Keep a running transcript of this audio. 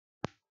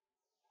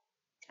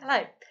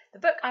Hello. The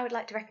book I would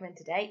like to recommend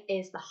today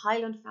is The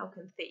Highland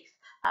Falcon Thief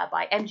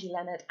by M.G.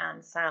 Leonard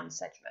and Sam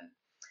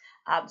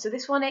Sedgman. So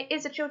this one, it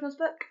is a children's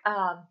book,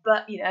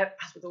 but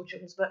as with all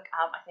children's book,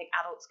 I think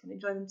adults can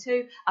enjoy them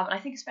too. And I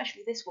think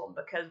especially this one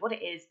because what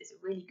it is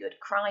a really good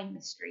crime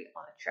mystery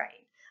on a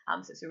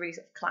train. So it's a really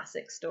sort of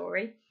classic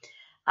story.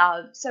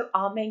 So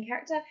our main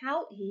character,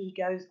 Hal, he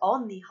goes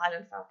on the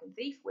Highland Falcon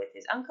Thief with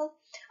his uncle.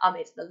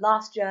 It's the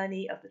last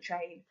journey of the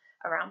train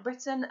around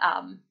Britain.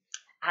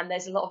 And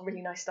there's a lot of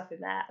really nice stuff in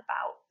there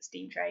about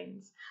steam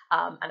trains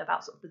and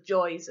about sort of the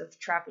joys of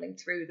travelling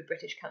through the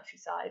British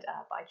countryside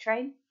by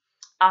train.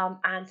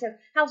 And so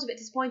Hal's a bit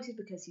disappointed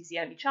because he's the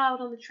only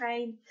child on the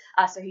train.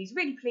 So he's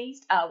really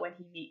pleased when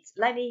he meets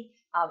Lenny,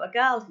 a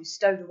girl who's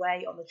stowed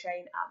away on the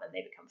train, and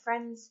they become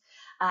friends.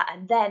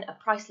 And then a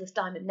priceless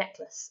diamond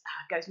necklace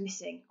goes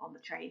missing on the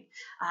train.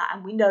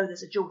 And we know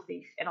there's a jewel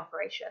thief in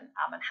operation.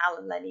 And Hal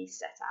and Lenny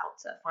set out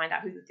to find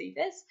out who the thief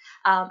is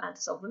and to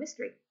solve the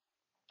mystery.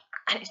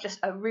 And it's just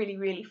a really,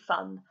 really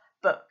fun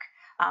book.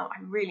 I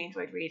really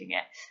enjoyed reading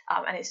it,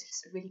 and it's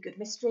just a really good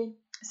mystery.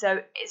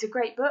 So it's a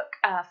great book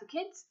for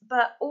kids,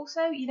 but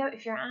also,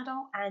 if you're an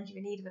adult and you're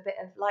in need of a bit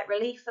of light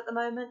relief at the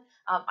moment,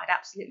 I'd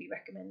absolutely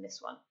recommend this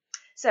one.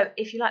 So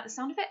if you like the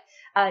sound of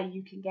it,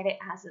 you can get it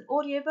as an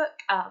audiobook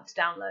to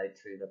download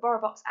through the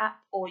BorrowBox app,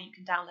 or you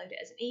can download it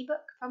as an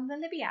ebook from the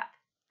Libby app.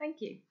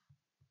 Thank you.